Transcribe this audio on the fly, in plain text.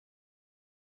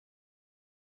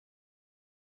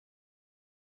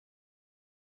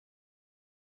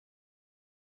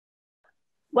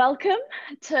Welcome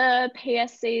to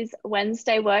PSC's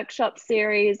Wednesday workshop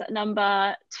series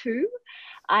number 2.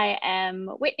 I am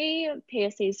Whitney,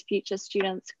 PSC's Future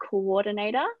Students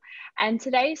Coordinator, and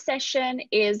today's session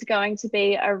is going to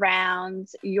be around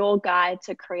your guide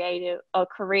to creative or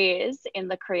careers in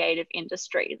the creative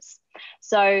industries.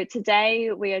 So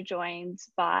today we are joined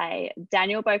by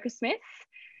Daniel Boker-Smith,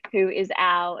 who is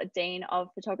our Dean of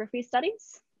Photography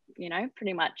Studies,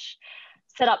 pretty much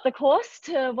set up the course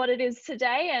to what it is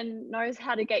today and knows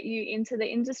how to get you into the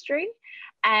industry.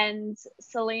 And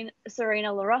Serena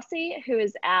LaRossi, who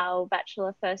is our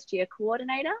Bachelor First Year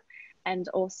Coordinator and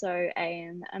also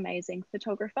an amazing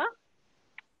photographer.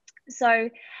 So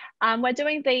we're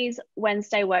doing these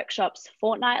Wednesday workshops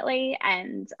fortnightly,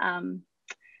 and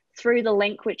through the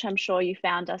link, which I'm sure you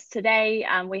found us today,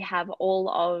 we have all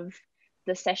of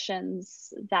the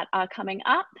sessions that are coming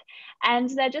up, and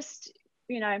they're just,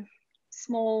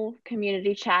 small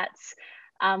community chats,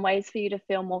 ways for you to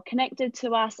feel more connected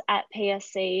to us at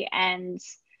PSC and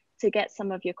to get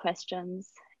some of your questions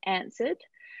answered.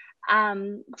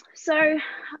 So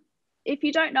if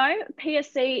you don't know,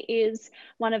 PSC is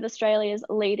one of Australia's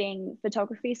leading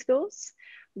photography schools.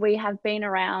 We have been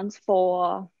around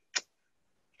for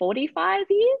 45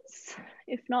 years,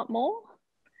 if not more.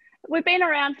 We've been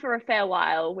around for a fair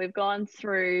while. We've gone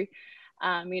through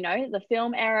the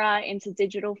film era into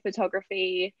digital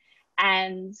photography,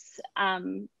 and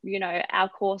our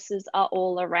courses are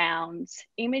all around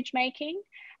image making,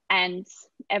 and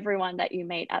everyone that you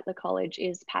meet at the college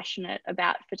is passionate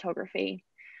about photography.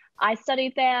 I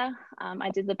studied there. I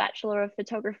did the Bachelor of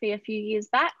Photography a few years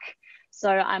back,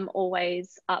 so I'm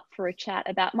always up for a chat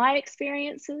about my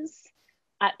experiences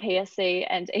at PSC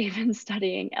and even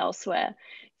studying elsewhere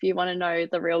if you want to know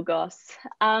the real goss.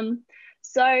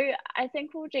 So I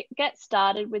think we'll get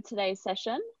started with today's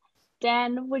session.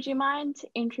 Dan, would you mind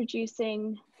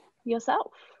introducing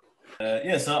yourself?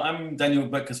 So I'm Daniel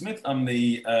Boker-Smith. I'm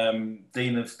the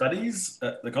Dean of Studies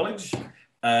at the college.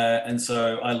 And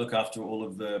so I look after all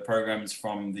of the programs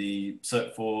from the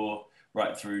Cert 4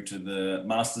 right through to the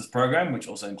Master's program, which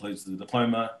also includes the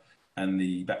Diploma and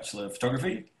the Bachelor of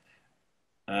Photography.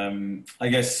 I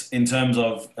guess in terms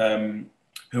of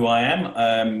who I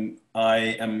am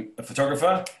a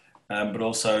photographer, but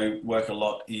also work a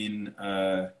lot in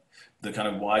the kind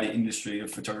of wider industry of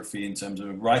photography in terms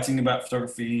of writing about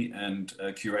photography and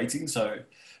curating. So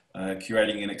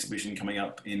curating an exhibition coming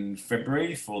up in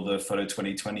February for the Photo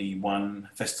 2021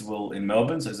 festival in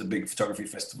Melbourne. So there's a big photography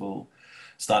festival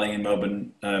starting in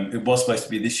Melbourne. It was supposed to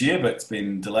be this year, but it's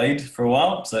been delayed for a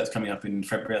while. So that's coming up in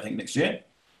February, I think, next year.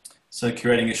 So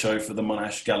curating a show for the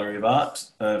Monash Gallery of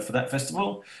Art for that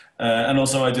festival. And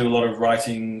also I do a lot of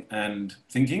writing and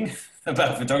thinking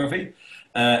about photography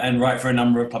and write for a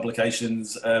number of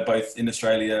publications, both in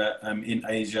Australia, in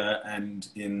Asia and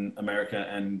in America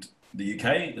and the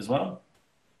UK as well.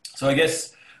 So I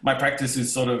guess my practice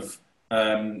is sort of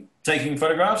taking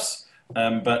photographs,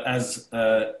 but as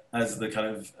the kind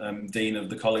of dean of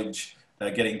the college,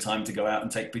 getting time to go out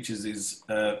and take pictures is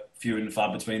few and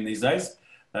far between these days.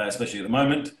 Especially at the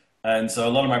moment. And so a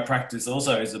lot of my practice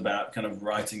also is about kind of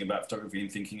writing about photography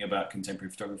and thinking about contemporary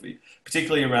photography,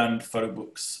 particularly around photo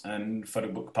books and photo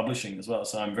book publishing as well.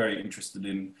 So I'm very interested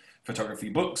in photography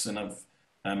books, and I've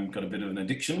got a bit of an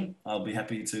addiction, I'll be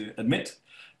happy to admit.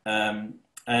 So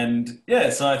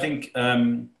I think,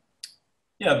 I've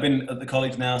been at the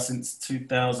college now since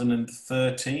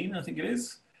 2013, I think it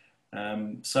is.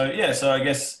 So I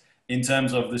guess in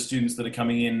terms of the students that are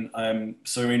coming in,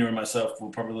 Serena and myself will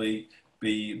probably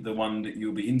be the one that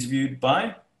you'll be interviewed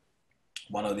by,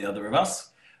 one or the other of us.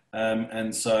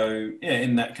 In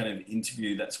that kind of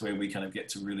interview, that's where we kind of get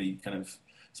to really kind of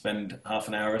spend half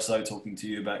an hour or so talking to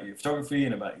you about your photography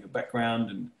and about your background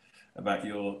and about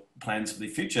your plans for the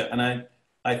future. And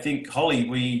I think, Holly,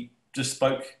 we just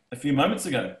spoke a few moments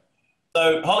ago.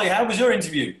 So, Holly, how was your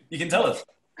interview? You can tell us.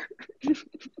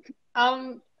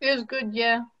 It was good,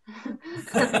 yeah.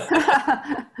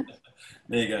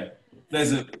 There you go.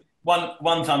 There's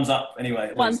one thumbs up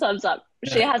anyway. One thumbs up.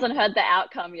 Yeah. She hasn't heard the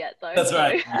outcome yet, though. That's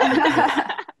right.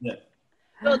 Yeah.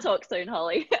 We'll talk soon,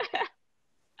 Holly.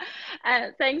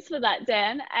 Thanks for that,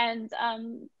 Dan. And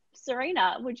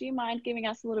Serena, would you mind giving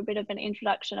us a little bit of an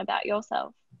introduction about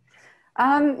yourself?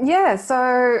 I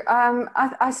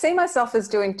see myself as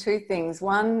doing two things.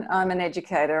 One, I'm an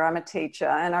educator, I'm a teacher,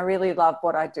 and I really love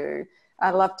what I do. I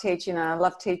love teaching, and I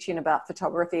love teaching about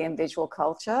photography and visual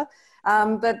culture.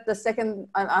 But the second,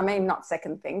 not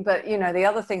second thing, but the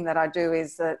other thing that I do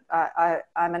is that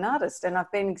I'm an artist, and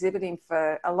I've been exhibiting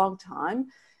for a long time.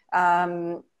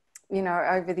 you know,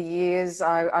 over the years,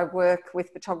 I work with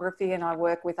photography and I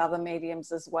work with other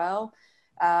mediums as well.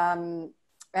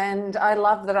 And I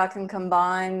love that I can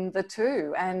combine the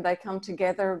two and they come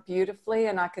together beautifully,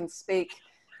 and I can speak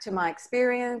to my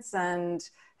experience and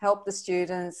help the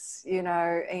students, you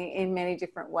know, in many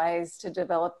different ways to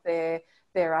develop their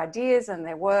ideas and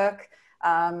their work.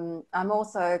 I'm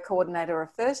also a coordinator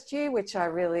of first year, which I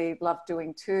really love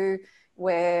doing too,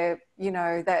 where, you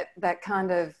know, that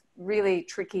kind of really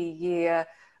tricky year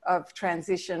of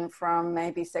transition from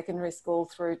maybe secondary school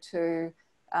through to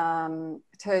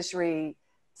tertiary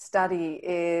study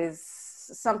is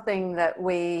something that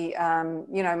we,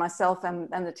 you know, myself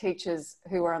and the teachers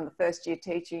who are on the first year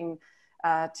teaching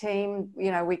team,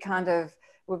 you know,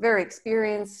 we're very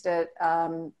experienced at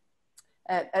kind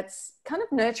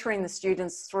of nurturing the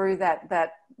students through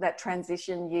that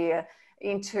transition year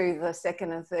into the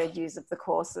second and third years of the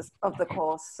course.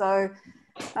 So,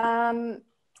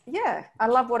 yeah, I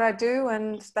love what I do,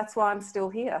 and that's why I'm still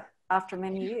here after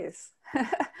many years.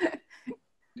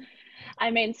 I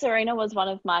mean, Serena was one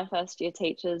of my first year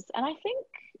teachers, and I think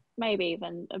maybe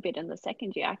even a bit in the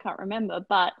second year, I can't remember,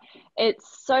 but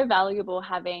it's so valuable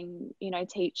having, you know,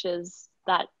 teachers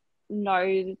that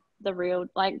know the real,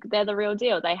 like they're the real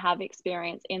deal. They have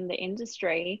experience in the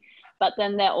industry, but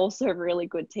then they're also really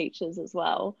good teachers as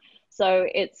well. So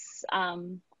it's,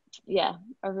 yeah,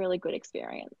 a really good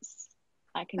experience.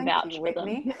 I can vouch for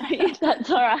them.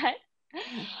 That's all right.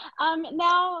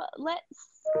 Now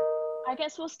I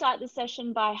guess we'll start the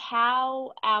session by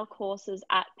how our courses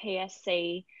at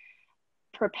PSC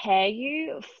prepare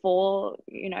you for,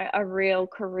 you know, a real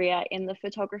career in the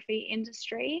photography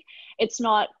industry. It's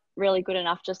not really good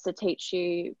enough just to teach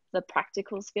you the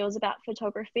practical skills about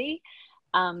photography.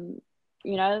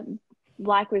 You know,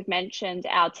 like we've mentioned,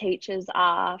 our teachers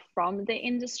are from the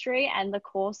industry, and the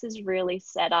course is really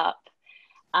set up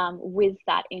with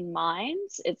that in mind.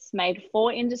 It's made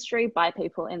for industry by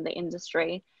people in the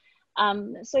industry.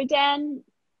 So Dan,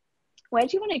 where do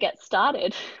you want to get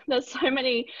started? There's so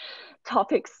many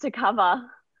topics to cover.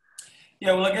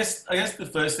 Yeah, well, I guess the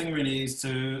first thing really is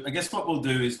I guess what we'll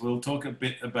do is we'll talk a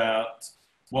bit about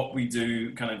what we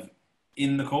do kind of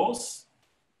in the course.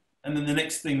 And then the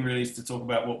next thing really is to talk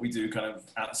about what we do kind of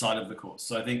outside of the course.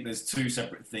 So I think there's two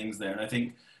separate things there. And I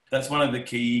think that's one of the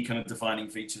key kind of defining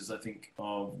features, I think,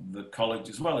 of the college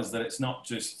as well, is that it's not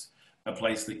just a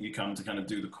place that you come to kind of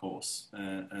do the course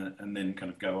and then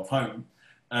kind of go off home.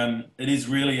 It is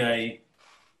really a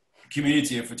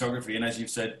community of photography. And as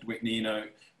you've said, Whitney, you know,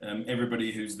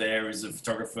 everybody who's there is a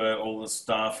photographer. All the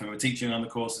staff who are teaching on the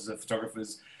courses are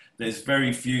photographers. There's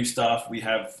very few staff we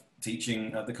have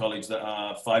teaching at the college that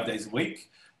are 5 days a week.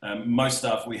 Most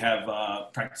staff we have are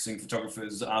practicing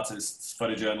photographers, artists,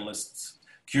 photojournalists,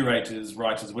 curators,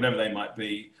 writers, whatever they might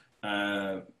be,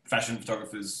 fashion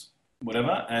photographers,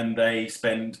 whatever, and they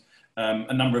spend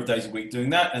a number of days a week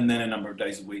doing that, and then a number of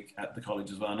days a week at the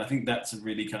college as well. And I think that's a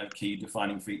really kind of key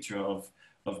defining feature of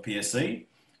PSC.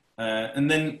 And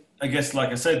then I guess, like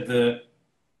I said, the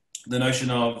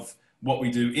notion of what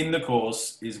we do in the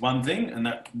course is one thing, and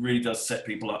that really does set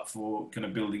people up for kind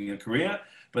of building a career.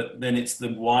 But then it's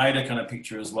the wider kind of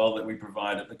picture as well that we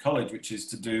provide at the college, which is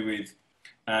to do with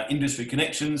industry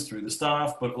connections through the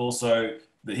staff, but also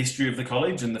the history of the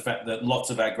college and the fact that lots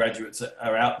of our graduates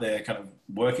are out there kind of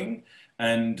working.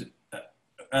 And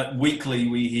weekly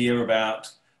we hear about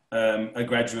a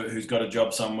graduate who's got a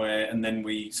job somewhere, and then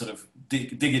we sort of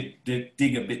dig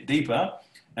a bit deeper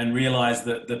and realize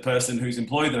that the person who's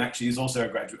employed them actually is also a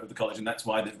graduate of the college, and that's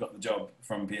why they've got the job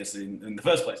from PSC in the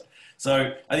first place.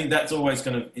 So I think that's always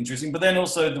kind of interesting. But then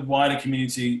also the wider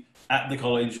community at the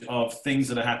college of things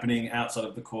that are happening outside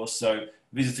of the course. So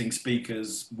visiting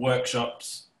speakers,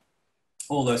 workshops,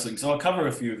 all those things. So I'll cover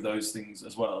a few of those things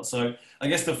as well. So I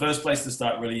guess the first place to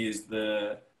start really is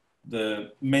the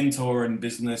mentor and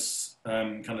business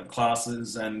kind of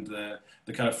classes and the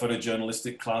kind of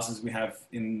photojournalistic classes we have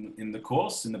in the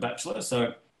course, in the bachelor.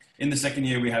 So in the second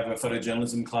year, we have a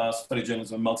photojournalism class,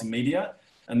 photojournalism and multimedia.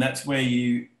 And that's where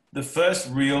the first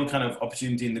real kind of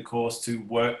opportunity in the course to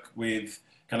work with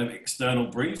kind of external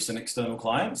briefs and external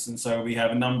clients. And so we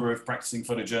have a number of practicing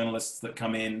photojournalists that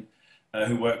come in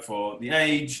who work for The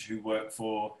Age, who work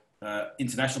for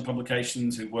international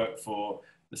publications, who work for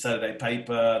the Saturday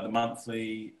Paper, the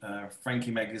Monthly,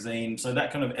 Frankie Magazine. So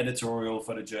that kind of editorial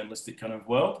photojournalistic kind of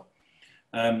world.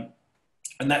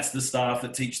 And that's the staff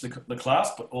that teach the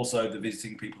class, but also the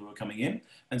visiting people who are coming in.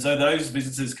 And so those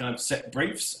visitors kind of set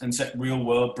briefs and set real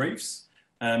world briefs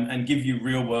and give you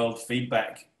real world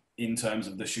feedback in terms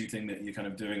of the shooting that you're kind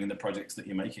of doing and the projects that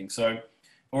you're making. So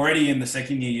already in the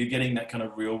second year, you're getting that kind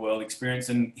of real world experience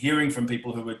and hearing from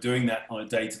people who are doing that on a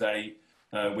day-to-day,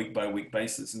 week by week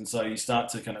basis. And so you start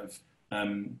to kind of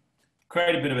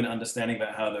create a bit of an understanding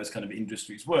about how those kind of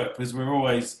industries work, because we're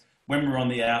always, when we're on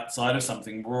the outside of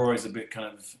something, we're always a bit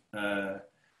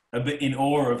in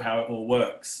awe of how it all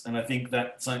works. And I think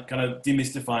that kind of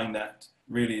demystifying that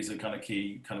really is a kind of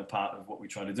key kind of part of what we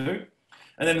try to do.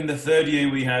 And then in the third year,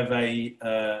 we have a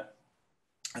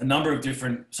number of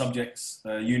different subjects,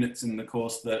 units in the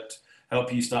course that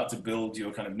help you start to build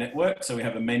your kind of network. So we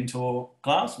have a mentor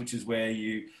class, which is where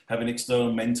you have an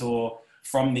external mentor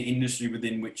from the industry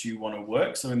within which you want to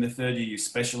work. So in the third year, you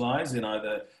specialize in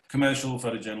either commercial,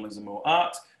 photojournalism, or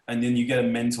art, and then you get a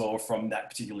mentor from that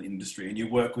particular industry and you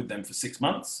work with them for 6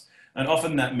 months. And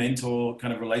often that mentor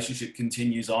kind of relationship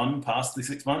continues on past the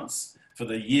 6 months for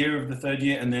the year of the third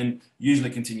year, and then usually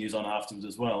continues on afterwards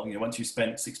as well. You know, once you've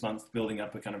spent 6 months building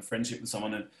up a kind of friendship with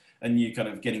someone and you're kind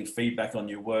of getting feedback on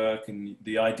your work and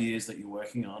the ideas that you're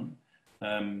working on,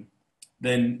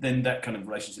 then that kind of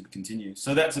relationship continues.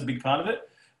 So that's a big part of it.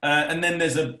 And then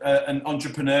there's an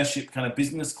entrepreneurship kind of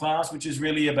business class, which is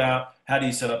really about how do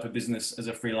you set up a business as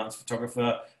a freelance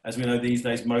photographer. As we know these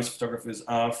days, most photographers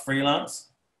are freelance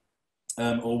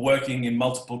or working in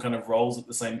multiple kind of roles at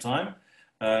the same time.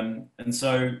 And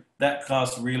so that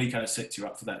class really kind of sets you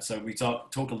up for that. So we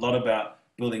talk a lot about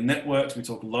building networks. We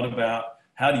talk a lot about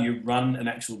how do you run an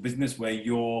actual business where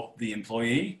you're the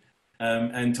employee,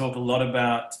 and talk a lot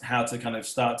about how to kind of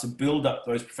start to build up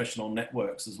those professional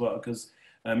networks as well. Because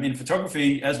in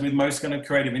photography, as with most kind of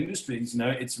creative industries, you know,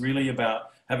 it's really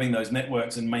about having those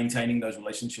networks and maintaining those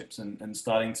relationships and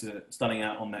starting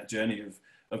out on that journey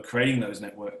of creating those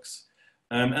networks.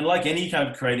 And like any kind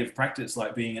of creative practice,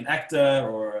 like being an actor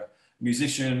or a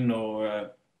musician or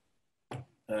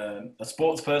a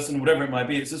sports person, whatever it might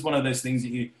be, it's just one of those things that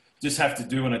you just have to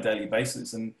do on a daily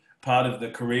basis. And part of the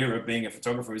career of being a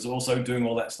photographer is also doing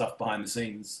all that stuff behind the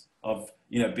scenes of,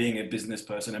 you know, being a business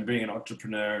person and being an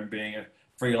entrepreneur and being a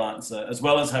freelancer, as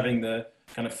well as having the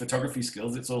kind of photography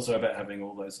skills. It's also about having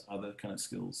all those other kind of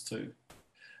skills too.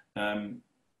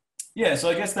 Yeah, so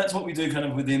I guess that's what we do kind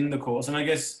of within the course. And I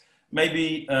guess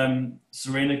maybe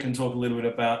Serena can talk a little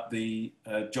bit about the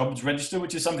jobs register,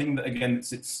 which is something that, again,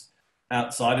 sits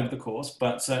outside of the course,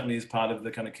 but certainly is part of the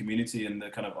kind of community and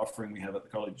the kind of offering we have at the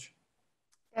college.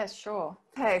 Yeah, sure.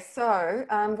 Okay, so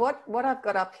what I've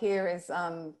got up here is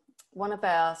one of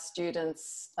our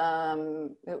students.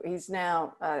 He's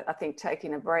now, I think,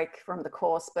 taking a break from the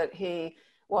course, but he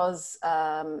was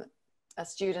a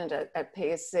student at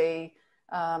PSC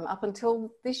up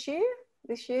until this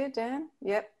year, Dan?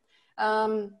 Yep.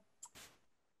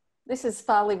 This is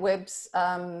Farley Webb's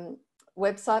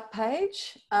website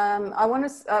page. I want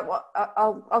to,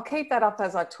 I'll keep that up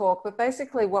as I talk, but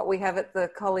basically what we have at the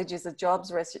college is a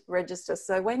jobs register.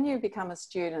 So when you become a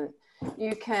student,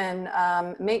 you can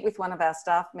meet with one of our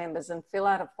staff members and fill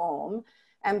out a form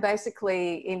and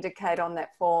basically indicate on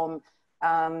that form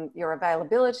your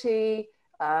availability,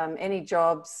 any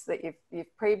jobs that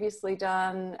you've previously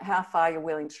done, how far you're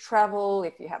willing to travel,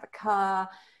 if you have a car,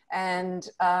 and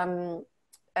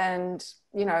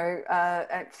you know,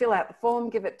 fill out the form,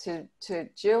 give it to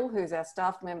Jill, who's our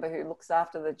staff member who looks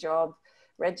after the job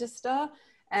register.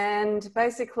 And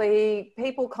basically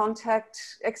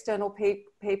external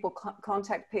people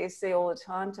contact PSC all the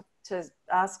time to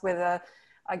ask whether,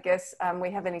 I guess,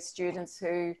 we have any students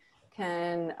who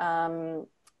can,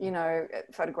 you know,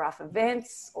 photograph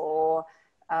events or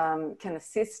can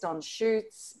assist on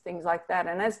shoots, things like that.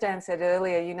 And as Dan said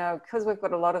earlier, you know, because we've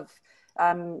got a lot of,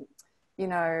 you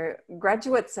know,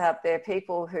 graduates out there,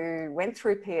 people who went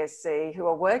through PSC, who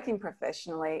are working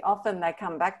professionally, often they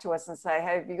come back to us and say,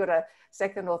 hey, have you got a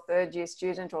second or third year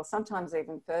student, or sometimes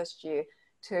even first year,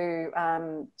 to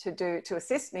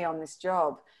assist me on this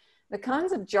job? The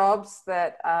kinds of jobs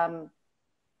that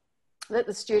that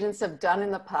the students have done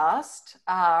in the past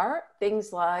are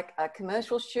things like a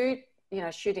commercial shoot, you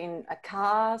know, shooting a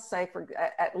car, say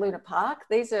at Luna Park.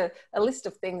 These are a list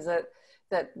of things that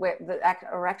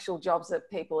are actual jobs that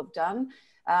people have done.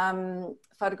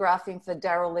 Photographing for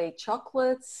Darrell Lea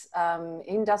Chocolates,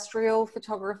 industrial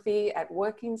photography at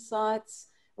working sites,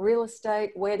 real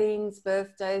estate, weddings,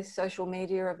 birthdays, social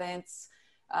media events,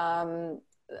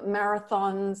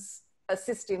 marathons,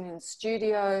 assisting in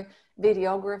studio,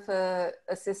 videographer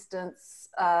assistance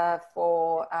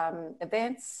for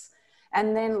events,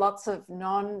 and then lots of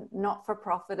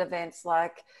not-for-profit events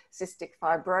like cystic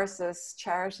fibrosis,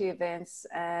 charity events,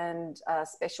 and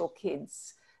special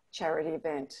kids charity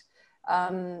event.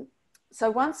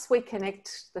 So once we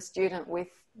connect the student with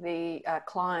the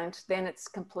client, then it's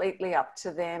completely up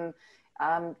to them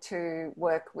to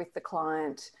work with the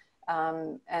client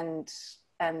and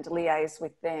liaise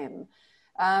with them.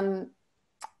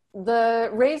 The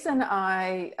reason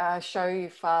I show you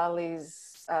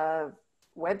Farley's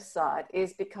website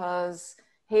is because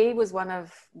he was one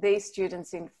of these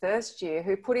students in first year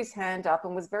who put his hand up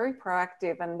and was very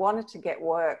proactive and wanted to get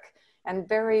work, and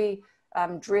very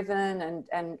driven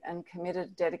and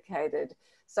committed, dedicated.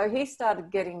 So he started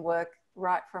getting work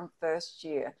right from first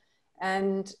year.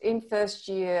 And in first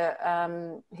year,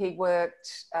 he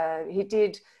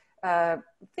did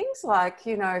things like,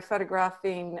 you know,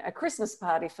 photographing a Christmas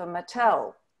party for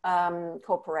Mattel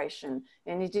Corporation.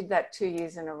 And he did that 2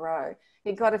 years in a row.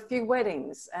 He got a few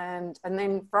weddings, and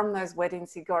then from those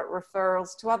weddings, he got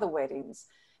referrals to other weddings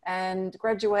and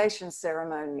graduation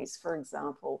ceremonies, for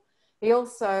example. He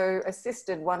also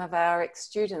assisted one of our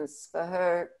ex-students for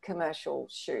her commercial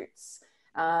shoots.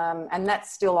 And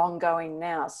that's still ongoing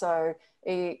now. So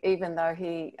even though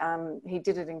he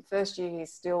did it in first year,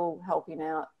 he's still helping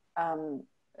out,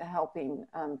 helping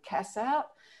Cass out.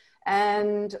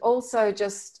 And also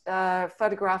just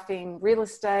photographing real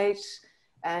estate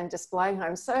and display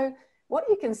homes. So what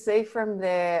you can see from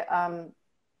there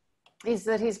is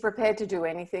that he's prepared to do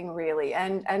anything really.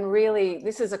 And really,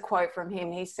 this is a quote from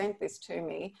him. He sent this to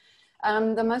me.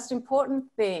 The most important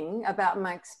thing about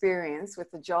my experience with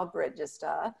the job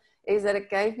register is that it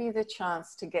gave me the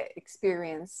chance to get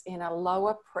experience in a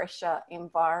lower pressure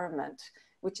environment,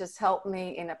 which has helped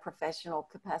me in a professional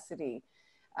capacity.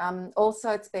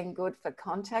 Also, it's been good for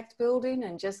contact building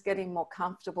and just getting more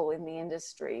comfortable in the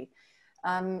industry.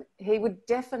 He would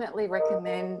definitely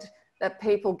recommend that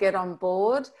people get on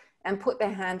board and put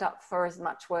their hand up for as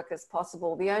much work as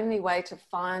possible. The only way to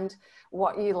find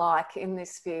what you like in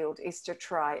this field is to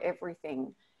try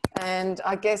everything. And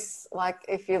I guess, like,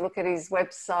 if you look at his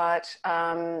website,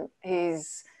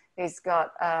 he's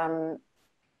got,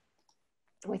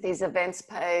 with his events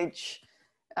page,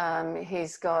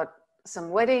 he's got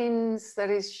some weddings that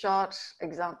he's shot,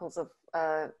 examples of,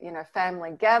 you know,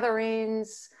 family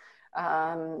gatherings,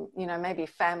 you know, maybe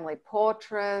family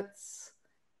portraits,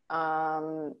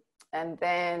 and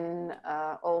then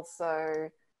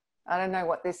also, I don't know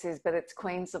what this is, but it's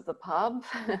Queens of the Pub.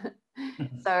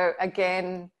 So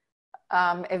again,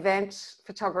 event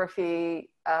photography,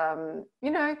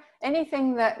 you know,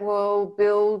 anything that will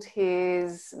build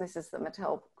his, this is the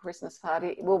Mattel Christmas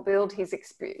party, will build his,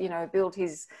 you know, build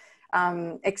his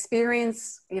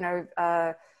experience, you know,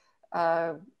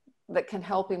 that can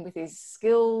help him with his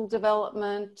skill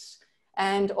development.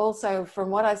 And also, from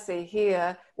what I see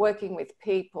here, working with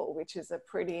people, which is a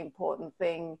pretty important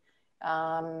thing,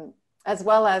 as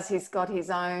well as he's got his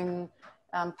own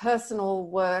personal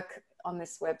work on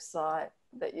this website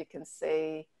that you can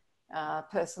see,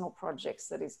 personal projects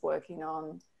that he's working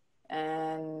on,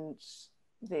 and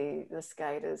the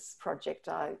Skaters project,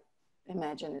 I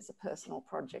imagine, is a personal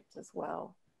project as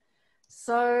well.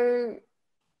 So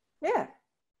yeah,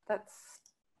 that's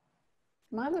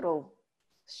my little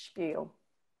spiel.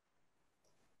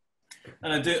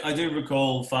 And I do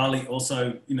recall Farley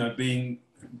also, you know,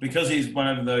 because he's one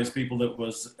of those people that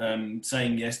was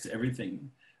saying yes to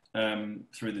everything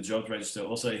through the jobs register.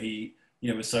 Also, he,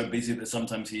 you know, was so busy that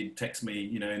sometimes he'd text me,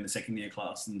 you know, in the second year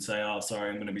class and say, "Oh, sorry,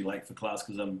 I'm going to be late for class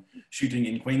because I'm shooting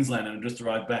in Queensland and I just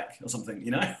arrived back," or something,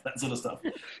 you know, that sort of stuff.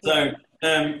 So,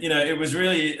 you know, it was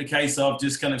really a case of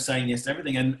just kind of saying yes to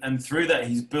everything. And through that,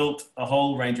 he's built a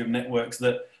whole range of networks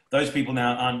that those people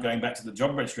now aren't going back to the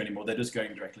job register anymore. They're just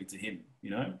going directly to him, you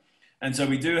know. And so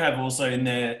we do have also in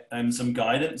there some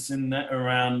guidance in that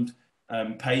around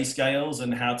pay scales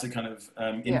and how to kind of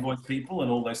invoice people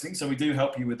and all those things. So we do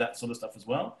help you with that sort of stuff as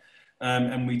well.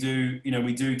 And we do, you know,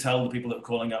 we do tell the people that are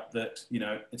calling up that, you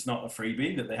know, it's not a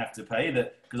freebie that they have to pay,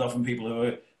 that because often people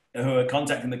who are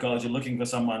contacting the college are looking for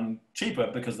someone cheaper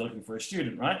because they're looking for a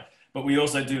student, right? But we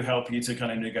also do help you to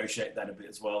kind of negotiate that a bit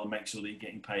as well and make sure that you're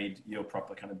getting paid your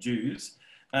proper kind of dues.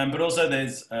 But also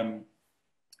there's,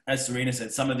 as Serena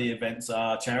said, some of the events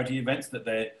are charity events that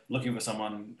they're looking for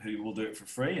someone who will do it for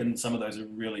free. And some of those are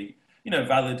really, you know,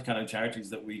 valid kind of charities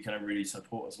that we kind of really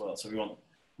support as well. So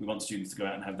we want students to go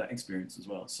out and have that experience as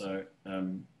well. So,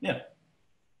 yeah.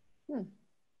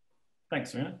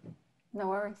 Thanks, Serena. No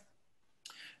worries.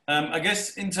 I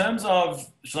guess in terms of,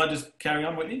 shall I just carry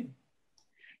on, Whitney?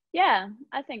 Yeah,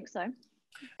 I think so.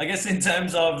 I guess in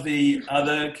terms of the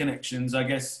other connections, I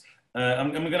guess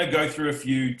I'm going to go through a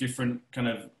few different kind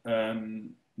of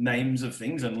names of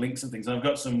things and links and things. And I've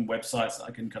got some websites that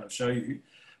I can kind of show you.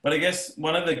 But I guess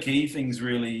one of the key things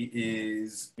really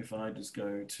is, if I just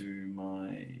go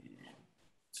to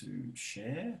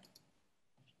share.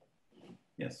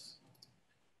 Yes.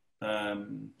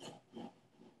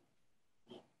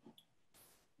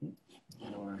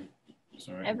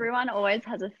 Sorry. Everyone always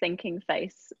has a thinking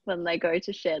face when they go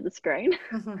to share the screen.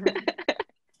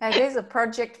 Hey, there's a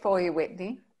project for you,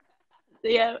 Whitney.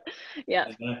 Yeah.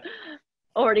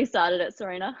 Already started it,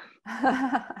 Serena.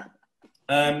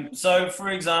 So, for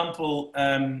example,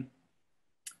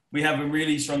 we have a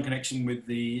really strong connection with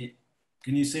the,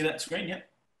 can you see that screen? Yeah.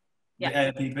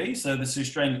 Yeah. The AIPP, so this is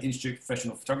Australian Institute of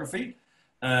Professional Photography.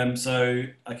 So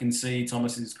I can see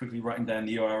Thomas is quickly writing down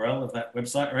the URL of that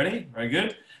website already. Very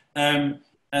good.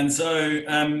 And so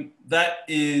that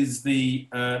is the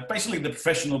basically the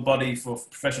professional body for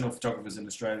professional photographers in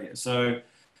Australia. So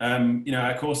you know,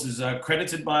 our courses are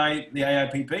accredited by the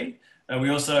AIPP. We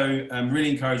also really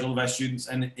encourage all of our students,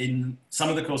 and in some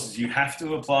of the courses you have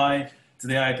to apply to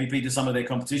the AIPP to some of their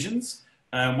competitions.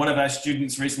 One of our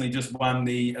students recently just won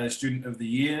the Student of the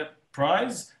Year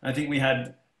prize. I think we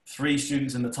had 3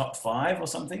 students in the top 5 or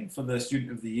something for the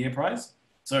Student of the Year prize.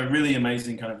 So really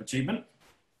amazing kind of achievement.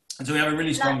 And so we have a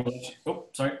really strong relationship. Oh,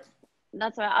 sorry.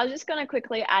 That's all right. I was just going to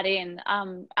quickly add in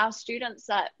our students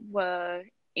that were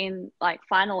in like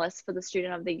finalists for the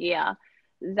Student of the Year,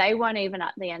 they weren't even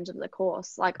at the end of the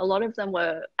course. Like a lot of them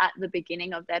were at the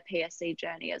beginning of their PSC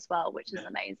journey as well, which is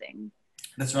amazing.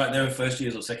 That's right. They were first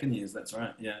years or second years. That's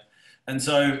right. Yeah. And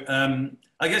so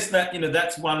I guess that, you know,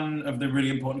 that's one of the really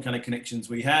important kind of connections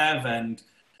we have. And,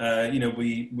 you know,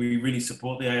 we really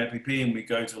support the AIPP and we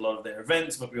go to a lot of their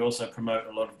events, but we also promote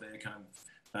a lot of their kind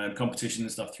of competition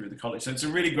and stuff through the college. So it's a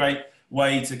really great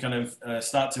way to kind of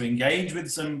start to engage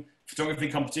with some photography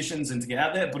competitions and to get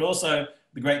out there. But also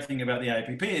the great thing about the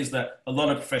AIPP is that a lot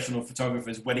of professional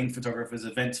photographers, wedding photographers,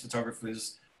 events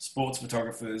photographers, sports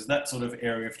photographers, that sort of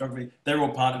area of photography, they're all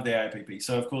part of the AIPP.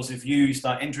 So of course, if you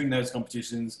start entering those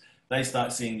competitions, they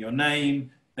start seeing your name,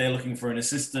 they're looking for an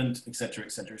assistant, et cetera,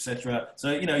 et cetera, et cetera.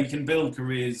 So, you know, you can build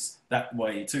careers that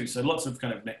way too. So lots of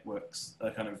kind of networks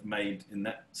are kind of made in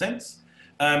that sense.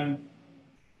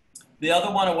 The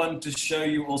other one I wanted to show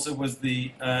you also was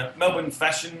the Melbourne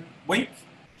Fashion Week.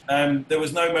 There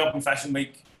was no Melbourne Fashion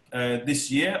Week this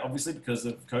year, obviously because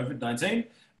of COVID-19,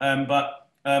 but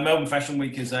Melbourne Fashion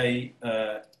Week is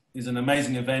an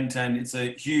amazing event, and it's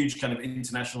a huge kind of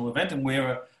international event, and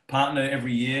we're a partner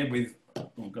every year with,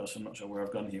 oh gosh, I'm not sure where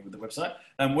I've gone here with the website.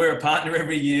 We're a partner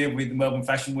every year with the Melbourne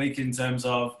Fashion Week in terms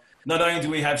of not only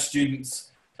do we have students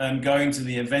going to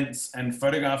the events and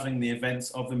photographing the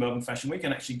events of the Melbourne Fashion Week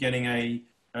and actually getting a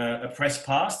press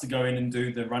pass to go in and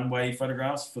do the runway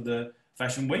photographs for the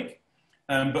Fashion Week.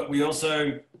 But we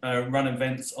also run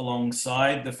events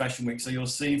alongside the Fashion Week. So you'll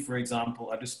see, for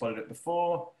example, I just spotted it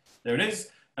before. There it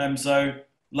is. So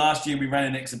last year we ran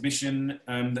an exhibition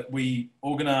that we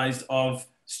organised of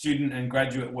student and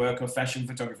graduate work of fashion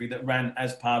photography that ran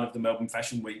as part of the Melbourne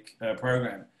Fashion Week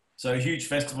program. So a huge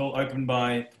festival opened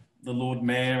by the Lord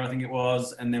Mayor, I think it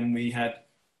was, and then we had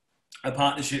a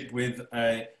partnership with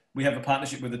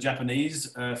a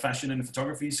Japanese fashion and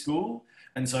photography school.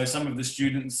 And so some of the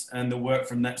students and the work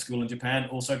from that school in Japan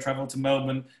also traveled to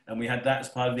Melbourne, and we had that as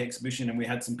part of the exhibition, and we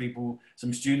had some people,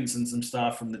 some students and some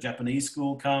staff from the Japanese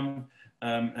school come,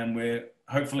 and we're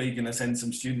hopefully going to send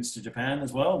some students to Japan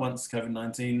as well once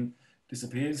COVID-19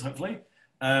 disappears, hopefully.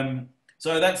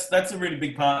 So that's a really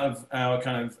big part of our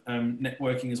kind of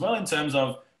networking as well, in terms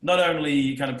of not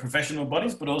only kind of professional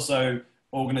bodies, but also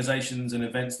organizations and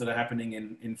events that are happening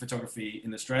in photography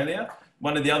in Australia.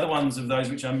 One of the other ones of those,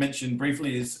 which I mentioned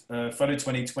briefly, is Photo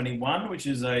 2021, which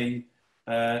is a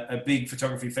big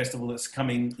photography festival that's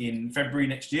coming in February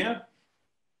next year.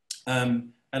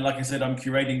 And like I said, I'm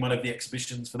curating one of the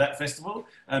exhibitions for that festival,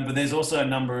 but there's also a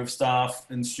number of staff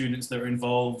and students that are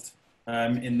involved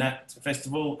in that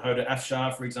festival. Hoda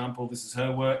Afshar, for example, this is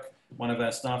her work, one of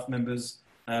our staff members.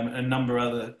 A number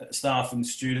of other staff and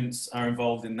students are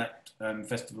involved in that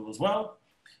festival as well.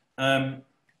 And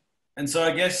so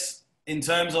I guess in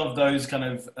terms of those kind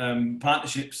of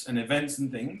partnerships and events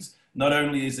and things, not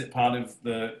only is it part of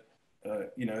the,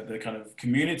 you know, the kind of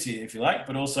community, if you like,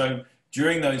 but also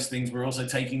during those things, we're also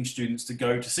taking students to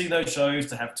go to see those shows,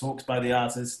 to have talks by the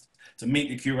artists, to meet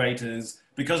the curators.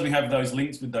 Because we have those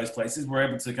links with those places, we're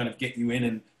able to kind of get you in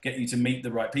and get you to meet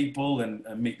the right people and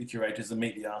meet the curators and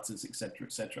meet the artists, et cetera,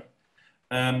 et cetera.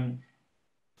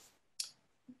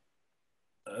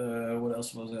 What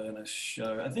else was I going to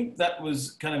show? I think that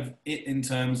was kind of it in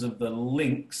terms of the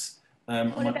links.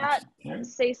 What about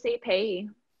CCP?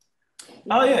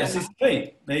 Oh yeah,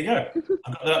 CCP. There you go.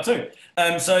 I've got that up too.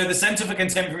 So the Centre for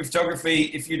Contemporary Photography,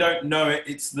 if you don't know it,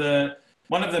 it's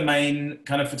one of the main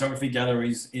kind of photography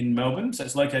galleries in Melbourne. So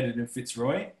it's located in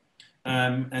Fitzroy.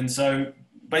 And so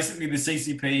basically the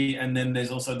CCP, and then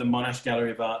there's also the Monash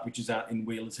Gallery of Art, which is out in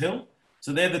Wheelers Hill.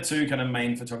 So they're the two kind of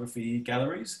main photography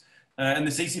galleries. And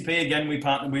the CCP, again, we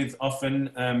partner with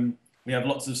often. We have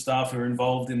lots of staff who are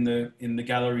involved in the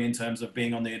gallery in terms of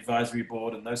being on the advisory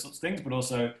board and those sorts of things, but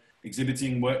also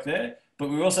exhibiting work there. But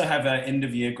we also have our end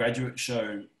of year graduate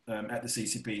show at the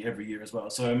CCP every year as well.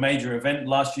 So a major event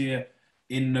last year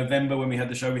in November when we had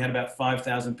the show, we had about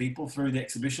 5,000 people through the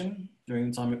exhibition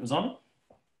during the time it was on.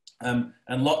 And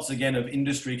lots again of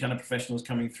industry kind of professionals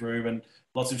coming through and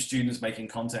lots of students making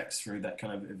contacts through that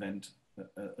kind of event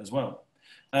as well.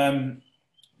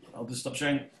 I'll just stop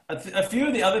sharing. A few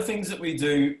of the other things that we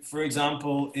do, for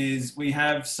example, is we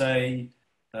have, say,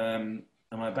 am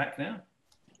I back now?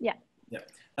 Yeah.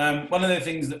 Yeah. One of the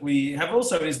things that we have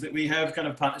also is that we have kind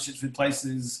of partnerships with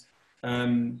places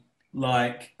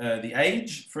like The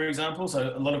Age, for example.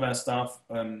 So a lot of our staff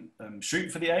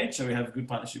shoot for The Age. So we have a good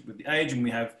partnership with The Age, and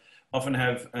we often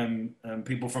have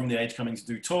people from The Age coming to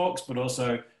do talks, but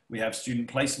also we have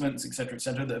student placements, et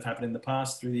cetera, that have happened in the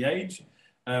past through The Age.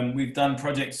 We've done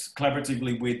projects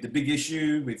collaboratively with The Big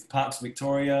Issue, with Parks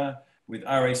Victoria, with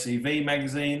RACV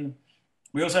magazine.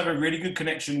 We also have a really good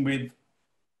connection with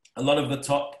a lot of the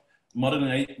top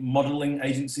modelling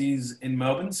agencies in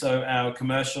Melbourne. So our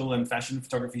commercial and fashion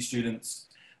photography students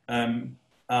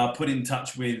are put in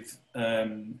touch with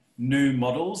new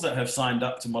models that have signed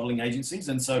up to modelling agencies.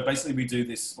 And so basically we do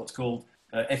this, what's called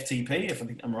FTP, if I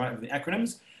think I'm right with the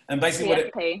acronyms. And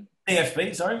basically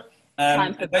TFP, sorry.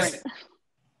 Time for print.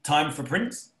 Time for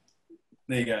prints.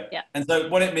 There you go. Yeah. And so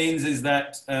what it means is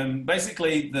that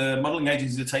basically the modelling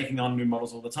agencies are taking on new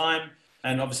models all the time.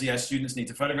 And obviously our students need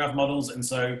to photograph models. And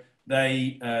so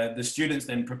the students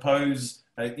then propose,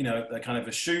 a kind of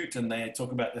a shoot, and they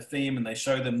talk about the theme and they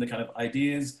show them the kind of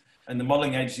ideas. And the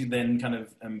modelling agency then kind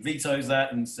of vetoes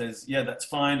that and says, yeah, that's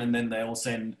fine. And then they all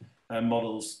send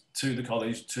models to the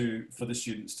college for the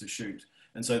students to shoot.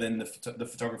 And so then the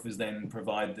photographers then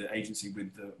provide the agency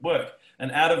with the work.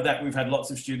 And out of that, we've had lots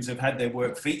of students who have had their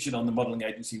work featured on the modelling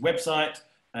agency website,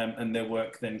 and their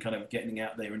work then kind of getting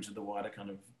out there into the wider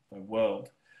kind of world.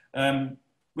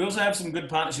 We also have some good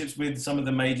partnerships with some of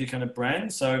the major kind of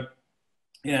brands. So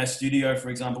in our studio, for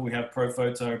example, we have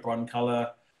Profoto,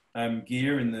 Broncolor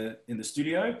gear in the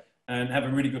studio, and have a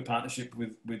really good partnership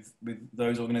with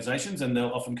those organizations. And they'll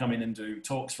often come in and do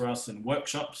talks for us and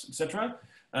workshops, etc.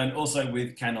 And also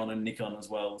with Canon and Nikon as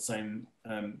well. Same,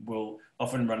 we'll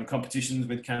often run competitions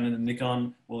with Canon and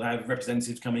Nikon. We'll have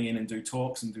representatives coming in and do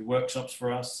talks and do workshops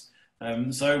for us.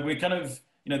 So we're kind of,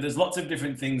 there's lots of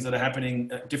different things that are happening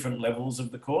at different levels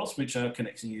of the course, which are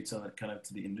connecting you to kind of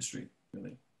to the industry,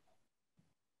 really.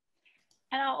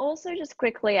 And I'll also just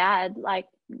quickly add, like,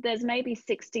 there's maybe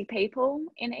 60 people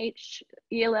in each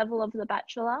year level of the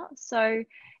bachelor. So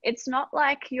it's not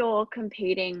like you're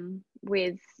competing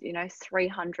with,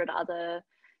 300 other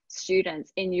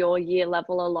students in your year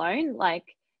level alone.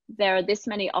 Like, there are this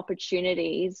many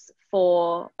opportunities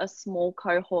for a small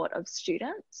cohort of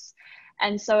students.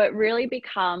 And so it really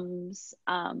becomes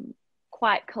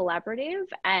quite collaborative,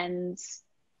 and,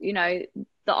 the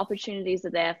opportunities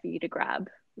are there for you to grab,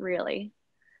 really.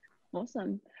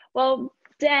 Awesome. Well,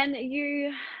 Dan,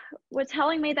 you were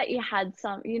telling me that you had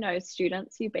some,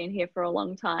 students, you've been here for a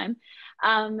long time,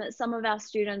 some of our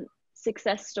student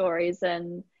success stories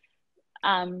and,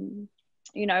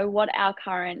 what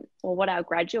our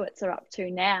graduates are up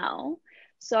to now.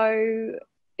 So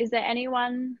is there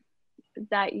anyone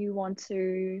that you want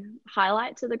to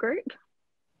highlight to the group?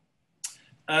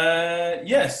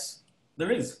 Yes,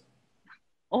 there is.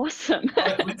 Awesome.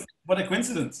 What a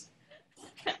coincidence.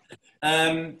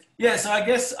 Yeah, so I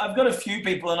guess I've got a few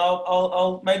people, and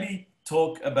I'll maybe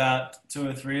talk about 2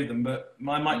 or 3 of them, but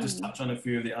I might just touch on a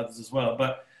few of the others as well.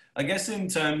 But I guess in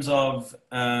terms of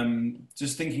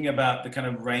just thinking about the kind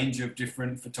of range of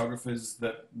different photographers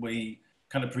that we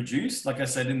kind of produce, like I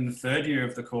said, in the 3rd year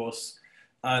of the course,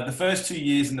 the first 2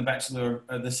 years in the bachelor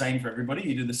are the same for everybody.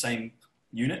 You do the same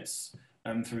units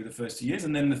through the first 2 years,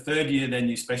 and then the 3rd year, then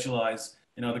you specialize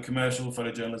in either commercial,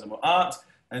 photojournalism, or art.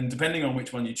 And depending on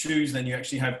which one you choose, then you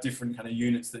actually have different kind of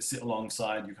units that sit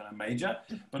alongside your kind of major.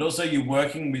 But also you're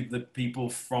working with the people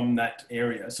from that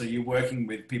area. So you're working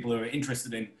with people who are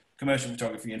interested in commercial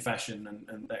photography and fashion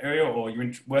and that area, or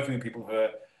you're working with people who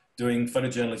are doing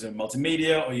photojournalism and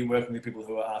multimedia, or you're working with people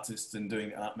who are artists and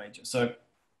doing the art major. So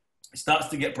it starts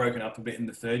to get broken up a bit in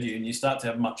the 3rd year, and you start to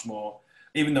have much more,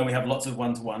 even though we have lots of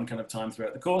one-to-one kind of time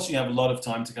throughout the course, you have a lot of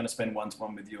time to kind of spend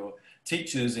one-to-one with your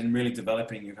teachers in really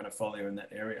developing your kind of folio in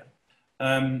that area.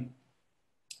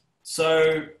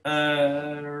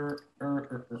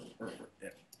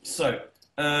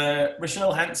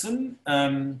 Rochelle Hanson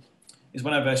is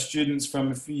one of our students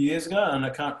from a few years ago, and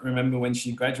I can't remember when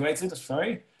she graduated,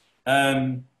 sorry.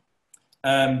 But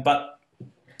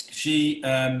she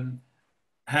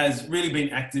has really been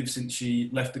active since she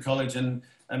left the college, and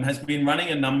has been running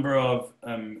a number of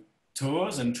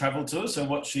tours and travel tours. So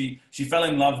what she fell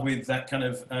in love with that kind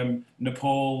of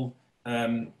Nepal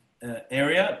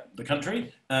area, the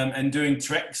country, and doing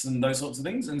treks and those sorts of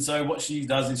things. And so what she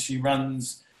does is she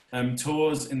runs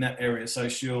tours in that area. So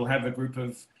she'll have a group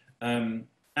of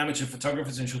amateur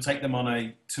photographers, and she'll take them on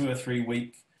a 2 or 3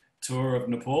 week tour of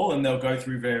Nepal, and they'll go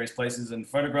through various places and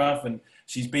photograph. And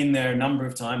she's been there a number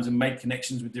of times and made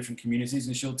connections with different communities,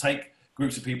 and she'll take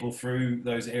groups of people through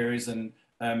those areas and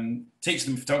teach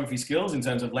them photography skills in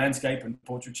terms of landscape and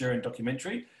portraiture and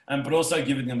documentary, but also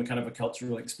giving them a kind of a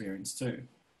cultural experience too.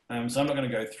 So I'm not going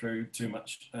to go through too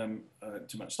much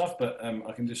stuff, but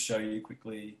I can just show you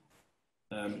quickly.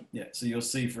 Yeah, so you'll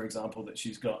see, for example, that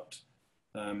she's got,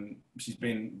 she's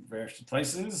been various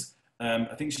places.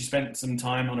 I think she spent some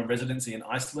time on a residency in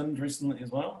Iceland recently as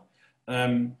well. So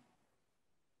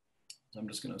I'm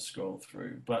just going to scroll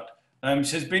through, but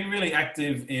she's been really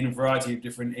active in a variety of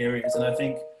different areas. And I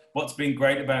think what's been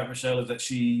great about Rochelle is that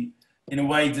she, in a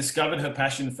way, discovered her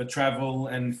passion for travel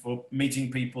and for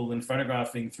meeting people and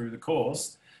photographing through the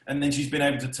course. And then she's been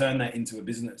able to turn that into a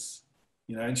business,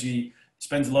 you know, and she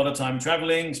spends a lot of time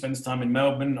traveling, spends time in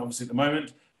Melbourne, obviously at the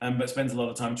moment, but spends a lot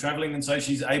of time traveling. And so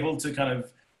she's able to kind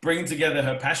of bring together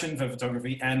her passion for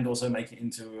photography and also make it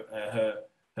into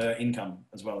her income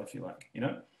as well, if you like, you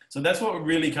know? So that's what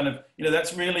really kind of, you know,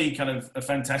 that's really kind of a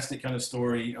fantastic kind of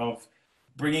story of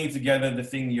bringing together the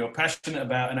thing you're passionate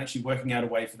about and actually working out a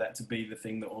way for that to be the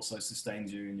thing that also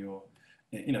sustains you in your,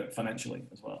 you know, financially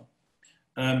as well.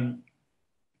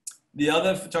 The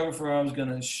other photographer I was going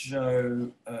to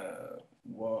show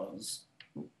was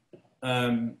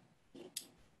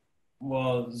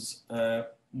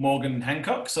Morgan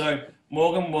Hancock. So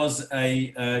Morgan was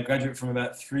a graduate from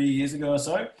about 3 years ago or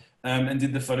so, and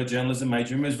did the photojournalism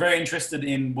major and was very interested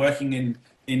in working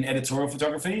in editorial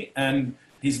photography. And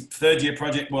his third year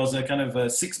project was a kind of a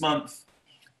 6-month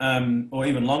or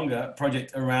even longer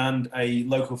project around a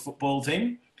local football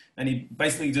team. And he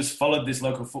basically just followed this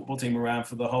local football team around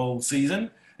for the whole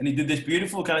season. And he did this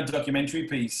beautiful kind of documentary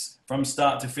piece from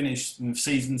start to finish, from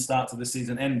season start to the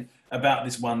season end, about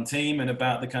this one team and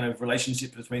about the kind of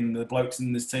relationship between the blokes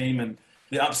in this team and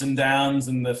the ups and downs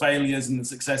and the failures and the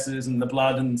successes and the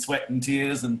blood and sweat and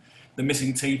tears and the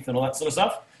missing teeth and all that sort of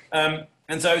stuff.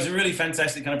 And so it was a really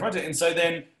fantastic kind of project. And so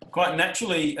then quite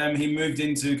naturally, he moved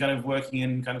into kind of working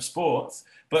in kind of sports.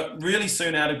 But really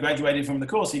soon out of graduating from the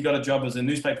course, he got a job as a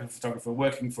newspaper photographer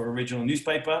working for a regional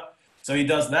newspaper. So he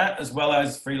does that as well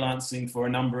as freelancing for a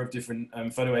number of different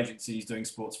photo agencies doing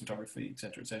sports photography, et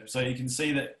cetera, et cetera. So you can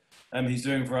see that he's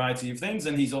doing a variety of things,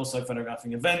 and he's also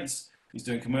photographing events. He's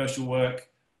doing commercial work,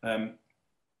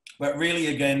 but really,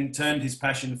 again, turned his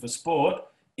passion for sport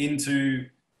into,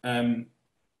 turned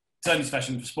his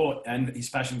passion for sport and his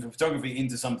passion for photography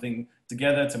into something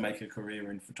together to make a career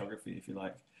in photography, if you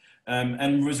like.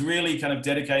 And was really kind of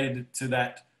dedicated to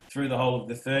that through the whole of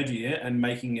the third year and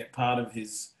making it part of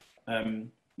his, you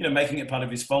know, making it part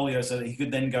of his folio so that he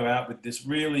could then go out with this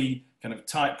really kind of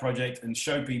tight project and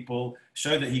show people,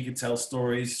 show that he could tell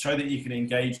stories, show that he could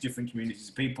engage different communities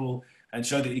of people, and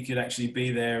show that he could actually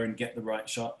be there and get the right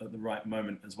shot at the right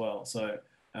moment as well. So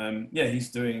yeah, he's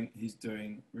doing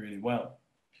really well.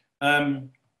 I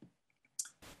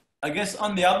guess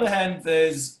on the other hand,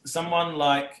 there's someone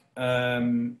like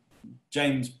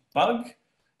James Bugg,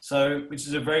 which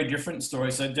is a very different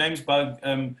story. So James Bugg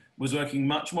was working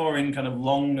much more in kind of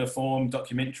longer form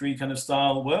documentary kind of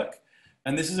style work.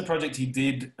 And this is a project he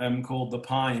did called The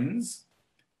Pines,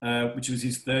 which was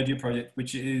his third year project,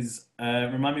 which is,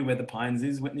 remind me where The Pines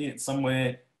is, Whitney? It's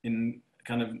somewhere in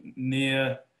kind of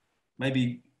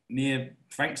maybe near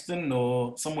Frankston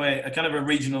or somewhere, a kind of a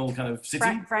regional kind of city.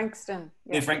 Frankston.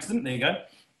 Yeah. Near Frankston, there you go.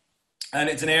 And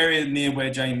it's an area near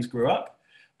where James grew up.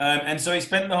 And so he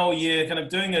spent the whole year kind of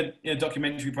doing a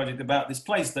documentary project about this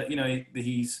place that, you know,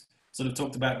 he's sort of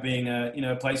talked about being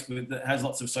a place that has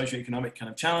lots of socioeconomic kind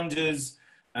of challenges,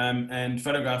 and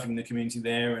photographing the community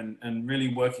there and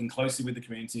really working closely with the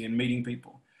community and meeting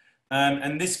people.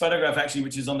 And this photograph actually,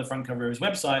 which is on the front cover of his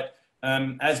website,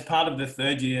 as part of the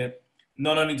third year,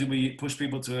 not only did we push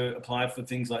people to apply for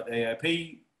things like the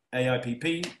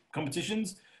AIPP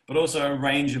competitions, but also a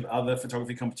range of other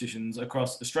photography competitions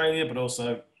across Australia, but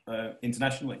also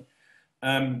internationally.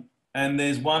 And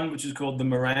there's one which is called the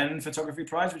Moran Photography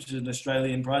Prize, which is an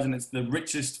Australian prize, and it's the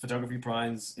richest photography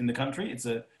prize in the country. It's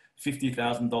a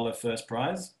 $50,000 first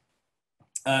prize.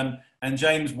 And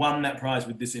James won that prize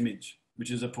with this image, which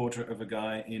is a portrait of a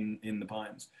guy in the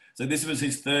Pines. So this was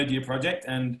his third year project,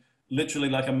 and literally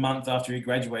like a month after he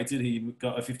graduated, he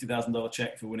got a $50,000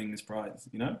 check for winning this prize,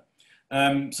 you know?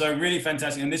 So really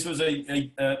fantastic. And this was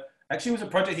actually was a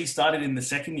project he started in the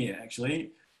second year,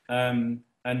 actually, and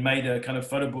made a kind of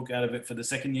photo book out of it for the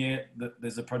second year.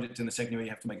 There's a project in the second year, you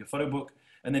have to make a photo book.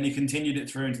 And then he continued it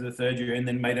through into the third year and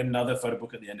then made another photo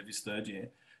book at the end of his third year.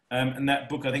 And that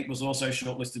book, I think, was also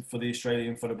shortlisted for the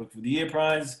Australian Photo Book of the Year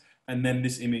prize. And then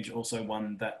this image also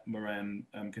won that Moran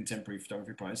Contemporary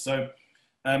Photography Prize. So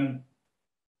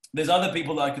there's other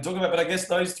people that I could talk about, but I guess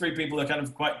those three people are kind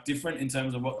of quite different in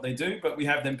terms of what they do. But we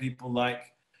have then people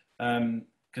like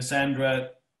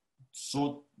Cassandra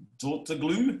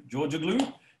Georgiou,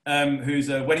 who's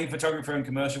a wedding photographer and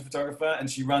commercial photographer,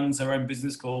 and she runs her own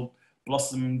business called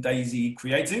Blossom Daisy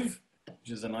Creative,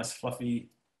 which is a nice fluffy,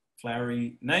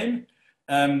 flowery name.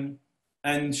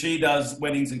 And she does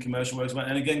weddings and commercial works.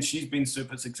 And again, she's been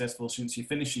super successful since she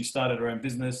finished. She started her own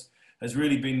business, has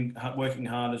really been working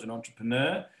hard as an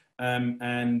entrepreneur.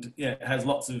 And yeah, has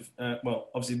lots of, well,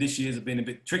 obviously this year's been a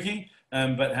bit tricky,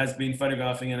 but has been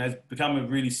photographing and has become a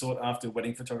really sought after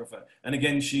wedding photographer. And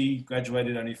again, she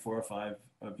graduated only 4 or 5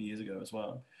 years ago as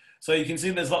well. So you can see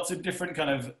there's lots of different kind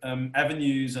of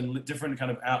avenues and different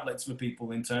kind of outlets for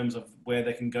people in terms of where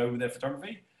they can go with their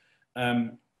photography.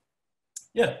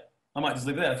 Yeah, I might just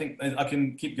leave it there. I think I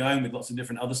can keep going with lots of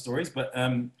different other stories, but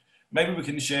maybe we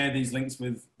can share these links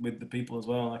with the people as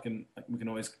well. We can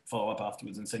always follow up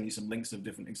afterwards and send you some links of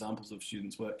different examples of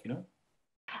students' work, you know?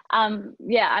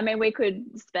 Yeah, I mean, we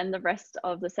could spend the rest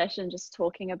of the session just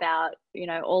talking about, you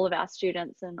know, all of our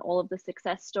students and all of the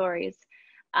success stories.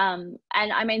 And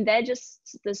I mean, they're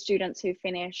just the students who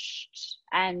finished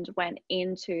and went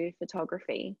into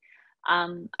photography.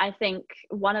 I think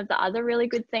one of the other really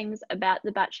good things about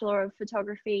the Bachelor of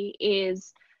Photography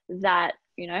is that,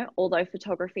 you know, although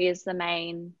photography is the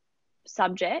main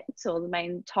subject or the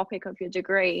main topic of your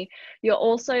degree, you're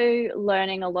also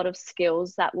learning a lot of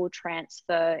skills that will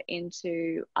transfer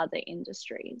into other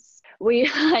industries. We,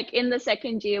 like in the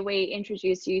second year, we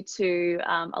introduce you to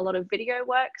a lot of video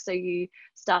work. So you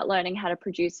start learning how to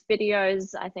produce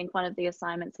videos. I think one of the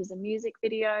assignments is a music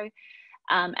video.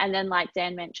 And then, like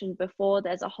Dan mentioned before,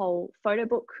 there's a whole photo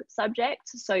book subject.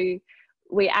 So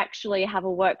we actually have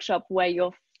a workshop where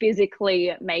you're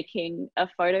physically making a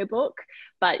photo book,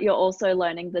 but you're also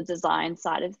learning the design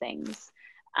side of things.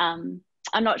 I'm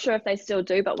not sure if they still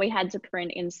do, but we had to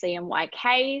print in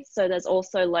CMYK. So there's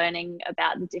also learning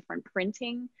about the different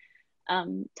printing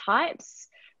types.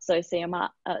 So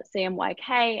CMYK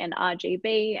and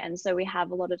RGB. And so we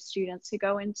have a lot of students who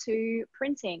go into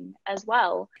printing as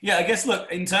well. Yeah, I guess,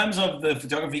 look, in terms of the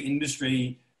photography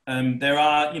industry, there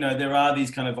are these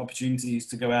kind of opportunities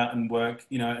to go out and work,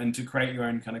 you know, and to create your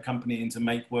own kind of company and to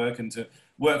make work and to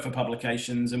work for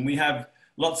publications. And we have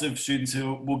lots of students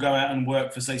who will go out and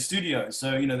work for, say, studios.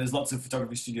 So, you know, there's lots of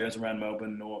photography studios around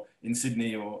Melbourne or in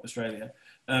Sydney or Australia.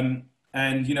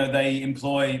 And, you know, they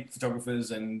employ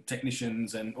photographers and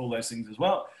technicians and all those things as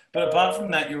well. But apart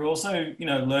from that, you're also, you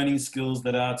know, learning skills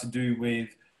that are to do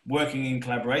with working in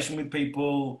collaboration with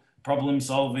people, problem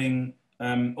solving,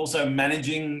 also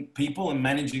managing people and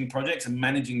managing projects and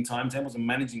managing timetables and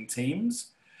managing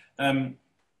teams. And,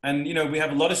 you know, we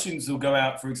have a lot of students who will go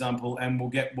out, for example, and will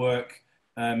get work,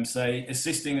 say,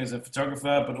 assisting as a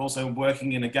photographer, but also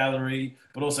working in a gallery,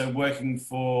 but also working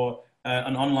for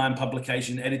an online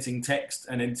publication, editing text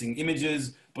and editing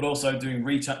images, but also doing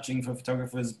retouching for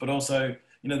photographers. But also,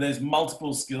 you know, there's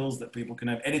multiple skills that people can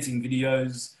have, editing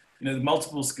videos, you know, the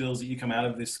multiple skills that you come out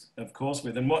of this course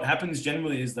with. And what happens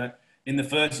generally is that in the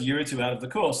first year or two out of the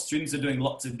course, students are doing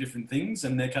lots of different things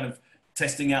and they're kind of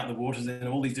testing out the waters in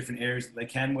all these different areas that they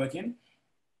can work in.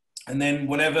 And then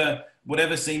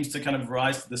whatever seems to kind of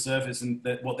rise to the surface and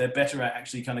that what they're better at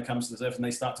actually kind of comes to the surface and they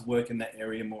start to work in that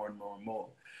area more and more and more.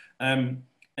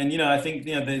 And, you know, I think,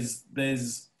 you know,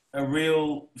 there's a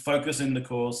real focus in the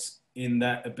course in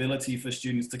that ability for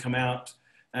students to come out.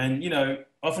 And, you know,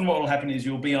 often what will happen is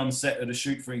you'll be on set at a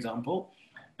shoot, for example,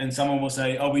 and someone will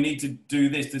say, oh, we need to do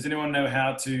this. Does anyone know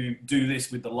how to do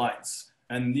this with the lights?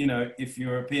 And, you know, if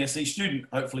you're a PSC student,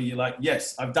 hopefully you're like,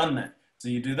 yes, I've done that. So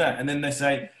you do that. And then they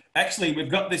say, actually, we've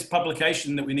got this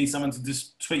publication that we need someone to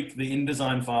just tweak the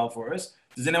InDesign file for us.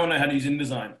 Does anyone know how to use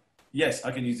InDesign? Yes,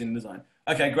 I can use InDesign.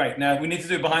 Okay, great. Now we need to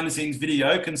do behind the scenes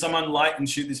video. Can someone light and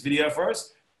shoot this video for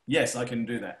us? Yes, I can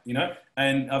do that, you know?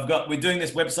 And we're doing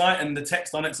this website and the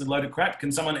text on it's a load of crap.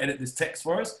 Can someone edit this text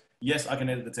for us? Yes, I can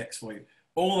edit the text for you.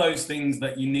 All those things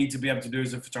that you need to be able to do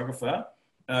as a photographer,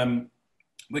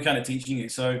 we're kind of teaching you.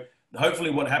 So hopefully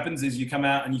what happens is you come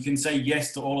out and you can say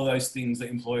yes to all of those things that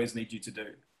employers need you to do.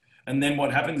 And then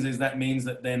what happens is that means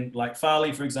that then, like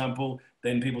Farley, for example,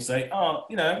 then people say, oh,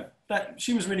 you know, that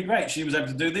she was really great. She was able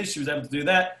to do this. She was able to do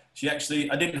that. She actually,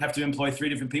 I didn't have to employ 3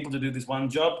 different people to do this one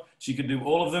job. She could do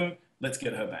all of them. Let's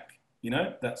get her back. You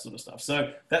know, that sort of stuff.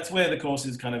 So that's where the course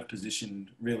is kind of positioned,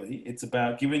 really. It's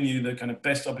about giving you the kind of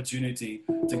best opportunity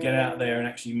to get out there and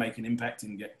actually make an impact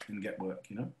and get work,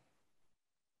 you know?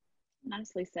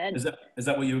 Nicely said. Is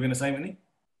that what you were going to say, Whitney?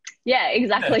 Yeah,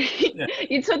 exactly. Yeah.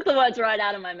 You took the words right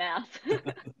out of my mouth.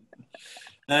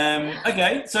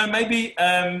 Okay, so maybe,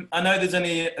 I know there's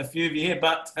only a few of you here,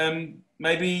 but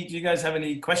maybe do you guys have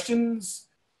any questions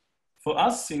for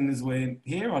us, seeing as we're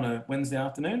here on a Wednesday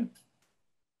afternoon?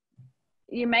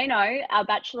 You may know our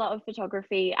Bachelor of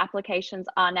Photography applications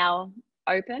are now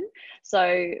open.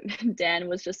 So Dan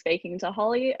was just speaking to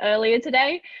Holly earlier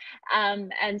today.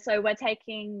 And so we're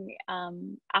taking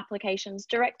applications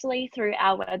directly through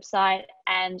our website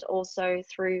and also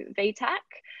through VTAC.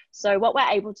 So what we're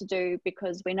able to do,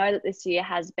 because we know that this year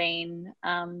has been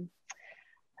an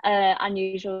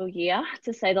unusual year,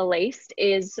 to say the least,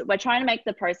 is we're trying to make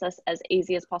the process as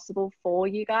easy as possible for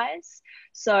you guys.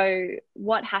 So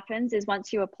what happens is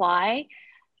once you apply,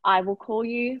 I will call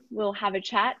you, we'll have a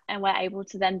chat, and we're able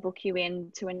to then book you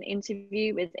in to an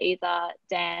interview with either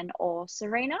Dan or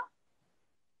Serena.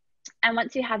 And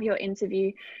once you have your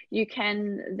interview, you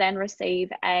can then receive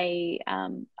a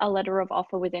letter of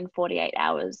offer within 48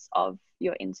 hours of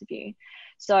your interview.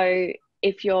 So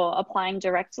if you're applying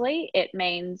directly, it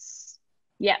means,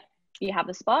 yeah, you have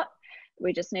a spot.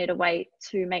 We just need to wait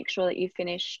to make sure that you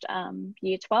finished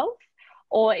year 12.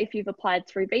 Or if you've applied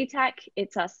through VTAC,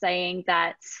 it's us saying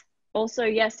that also,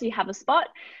 yes, you have a spot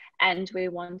and we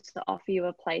want to offer you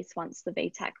a place once the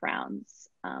VTAC rounds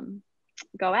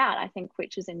go out, I think,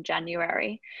 which is in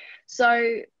January.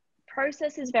 So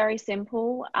process is very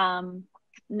simple.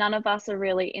 None of us are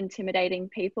really intimidating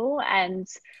people and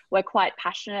we're quite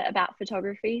passionate about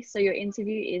photography. So your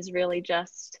interview is really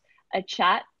just a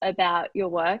chat about your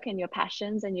work and your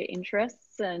passions and your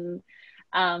interests. And,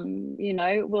 you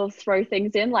know, we'll throw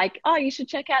things in like, oh, you should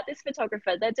check out this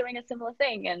photographer. They're doing a similar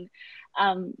thing.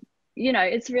 And, you know,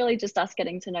 it's really just us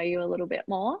getting to know you a little bit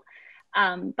more.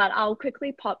 But I'll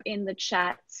quickly pop in the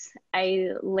chat a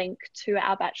link to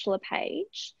our Bachelor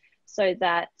page so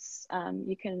that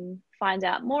you can find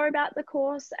out more about the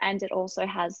course, and it also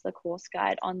has the course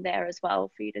guide on there as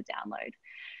well for you to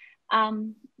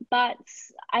download. But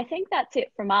I think that's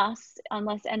it from us,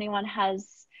 unless anyone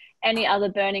has any other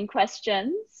burning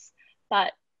questions.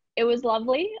 But it was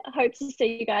lovely. I hope to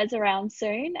see you guys around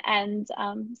soon, and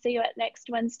see you at next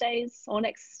Wednesday's, or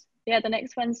the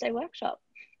next Wednesday workshop.